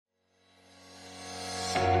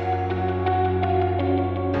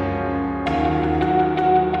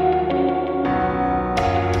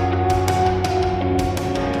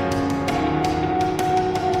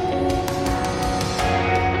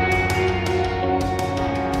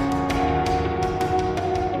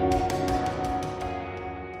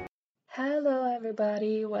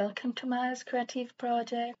everybody, welcome to Miles Creative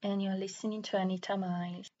Project, and you're listening to Anita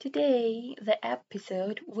Miles. Today, the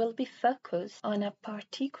episode will be focused on a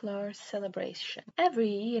particular celebration. Every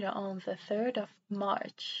year on the 3rd of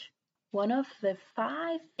March, one of the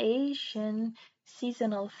 5 Asian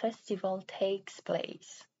seasonal festivals takes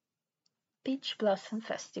place. Peach Blossom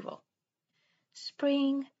Festival.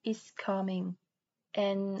 Spring is coming,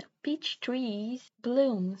 and peach trees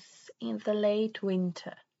blooms in the late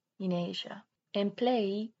winter in Asia and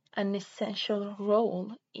play an essential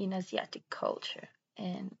role in Asiatic culture.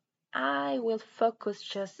 And I will focus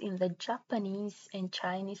just in the Japanese and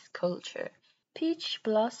Chinese culture. Peach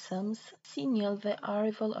blossoms signal the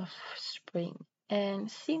arrival of spring and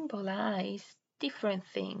symbolize different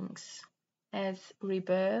things as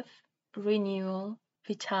rebirth, renewal,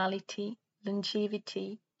 vitality,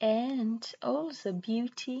 longevity, and also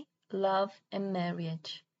beauty, love, and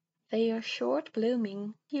marriage. Their short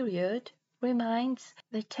blooming period reminds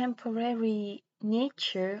the temporary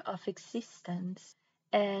nature of existence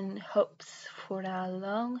and hopes for a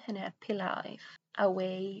long and happy life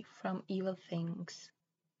away from evil things.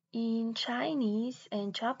 In Chinese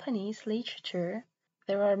and Japanese literature,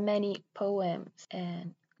 there are many poems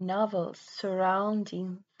and novels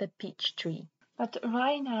surrounding the peach tree. But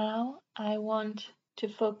right now, I want to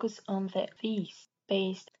focus on the feast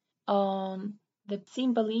based on the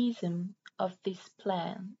symbolism of this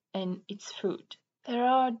plant and its fruit. There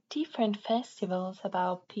are different festivals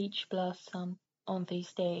about peach blossom on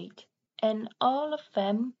this date, and all of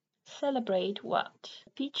them celebrate what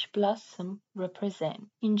peach blossom represent.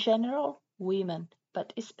 In general, women,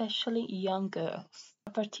 but especially young girls.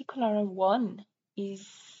 A particular one is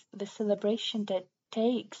the celebration that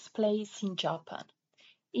takes place in Japan,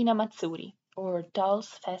 Hinamatsuri, or Dolls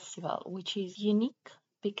Festival, which is unique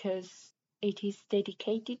because it is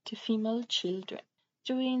dedicated to female children.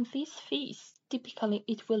 During this feast, typically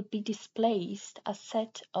it will be displayed a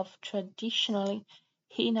set of traditional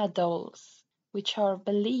Hina dolls, which are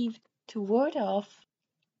believed to ward off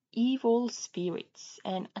evil spirits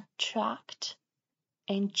and attract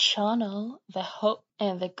and channel the hope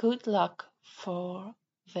and the good luck for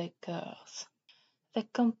the girls. The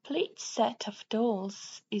complete set of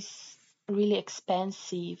dolls is really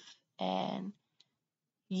expensive and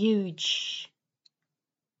huge,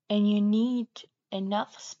 and you need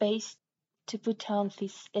enough space to put on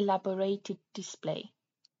this elaborated display,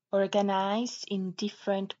 organized in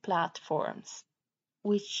different platforms,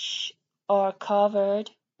 which are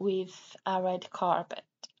covered with a red carpet.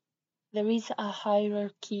 There is a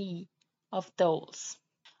hierarchy of dolls.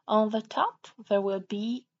 On the top, there will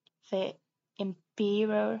be the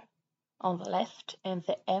emperor on the left and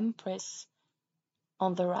the empress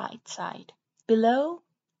on the right side. Below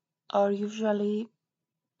are usually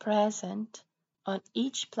present on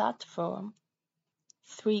each platform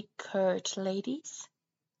 3 court ladies,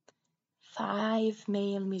 5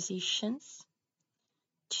 male musicians,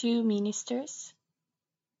 2 ministers,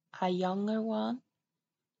 a younger one,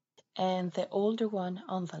 and the older one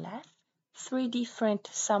on the left, 3 different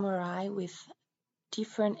samurai with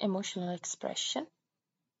different emotional expression,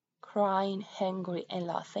 crying, angry, and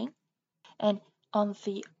laughing. And on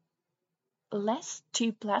the last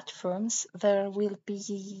 2 platforms, there will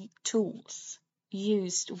be tools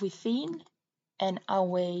used within and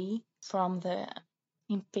away from the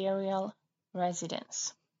imperial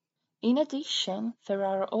residence. In addition, there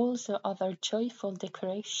are also other joyful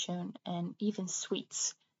decoration and even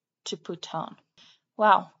sweets to put on.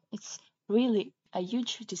 Wow, it's really a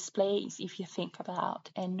huge display if you think about,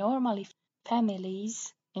 and normally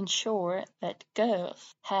families ensure that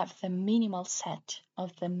girls have the minimal set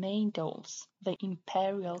of the main dolls, the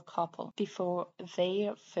imperial couple, before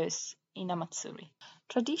their first Hinamatsuri.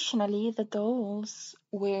 Traditionally, the dolls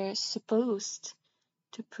were supposed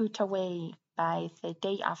to put away by the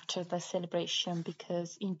day after the celebration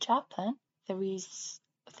because in Japan there is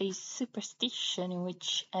this superstition in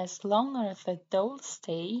which as long as the dolls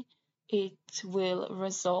stay, it will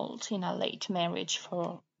result in a late marriage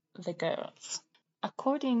for the girls.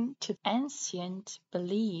 According to ancient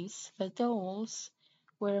beliefs, the dolls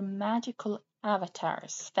were magical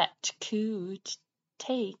avatars that could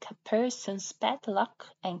take a person's bad luck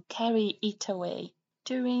and carry it away.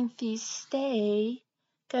 During this day,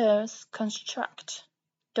 girls construct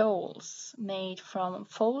dolls made from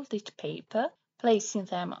folded paper, placing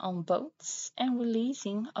them on boats and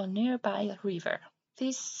releasing on nearby river.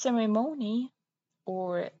 This ceremony,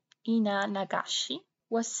 or Ina Nagashi,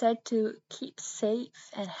 was said to keep safe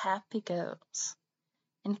and happy girls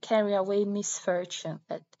and carry away misfortune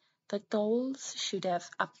that the dolls should have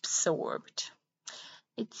absorbed.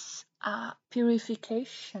 It's a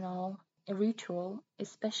purificational ritual,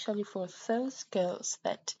 especially for those girls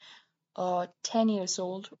that are 10 years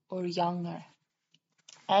old or younger.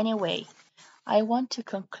 Anyway, I want to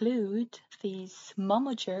conclude this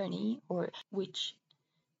Momo journey, or which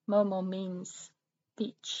Momo means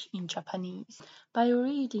beach in Japanese, by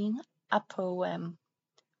reading a poem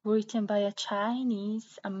written by a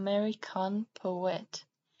Chinese American poet,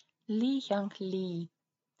 Li Yang Li,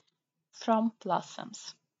 from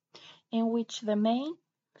Blossoms, in which the main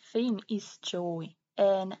theme is joy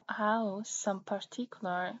and how some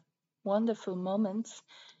particular wonderful moments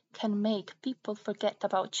can make people forget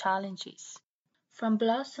about challenges. From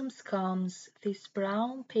Blossoms comes this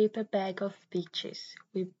brown paper bag of peaches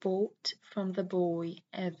we bought from the boy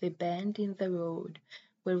at the bend in the road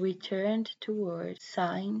where we turned toward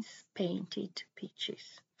signs painted peaches.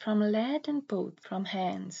 From leaden boat, from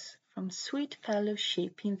hands, from sweet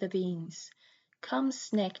fellowship in the beans,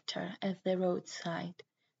 comes nectar at the roadside,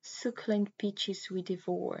 succulent peaches we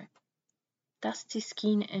devour, dusty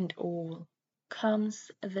skin and all,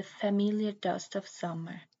 comes the familiar dust of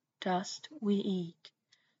summer, dust we eat.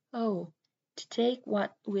 Oh, to take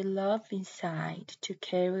what we love inside, to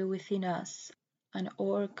carry within us an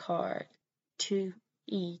ore card, to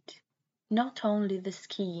eat. Not only the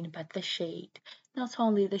skin but the shade, not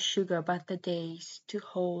only the sugar but the days, to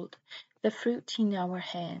hold the fruit in our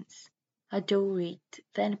hands, adore it,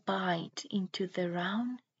 then bite into the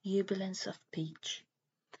round jubilance of peach.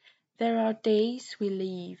 There are days we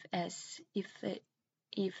live as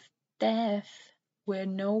if death were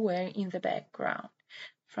nowhere in the background,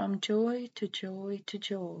 from joy to joy to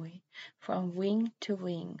joy, from wing to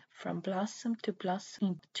wing, from blossom to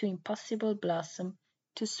blossom, to impossible blossom,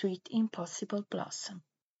 to sweet impossible blossom.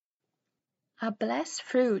 A blessed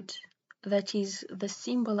fruit that is the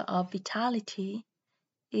symbol of vitality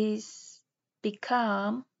is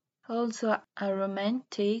become also a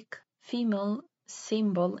romantic female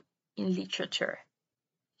symbol in literature.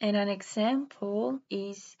 And an example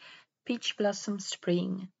is Peach Blossom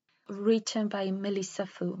Spring, written by Melissa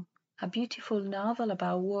Fu, a beautiful novel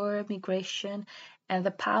about war, migration, and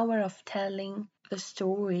the power of telling the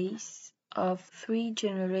stories of 3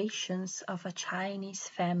 generations of a Chinese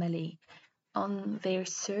family on their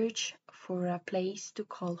search for a place to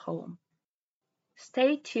call home.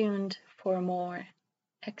 Stay tuned for more.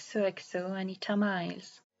 XOXO Anita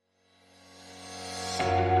Miles.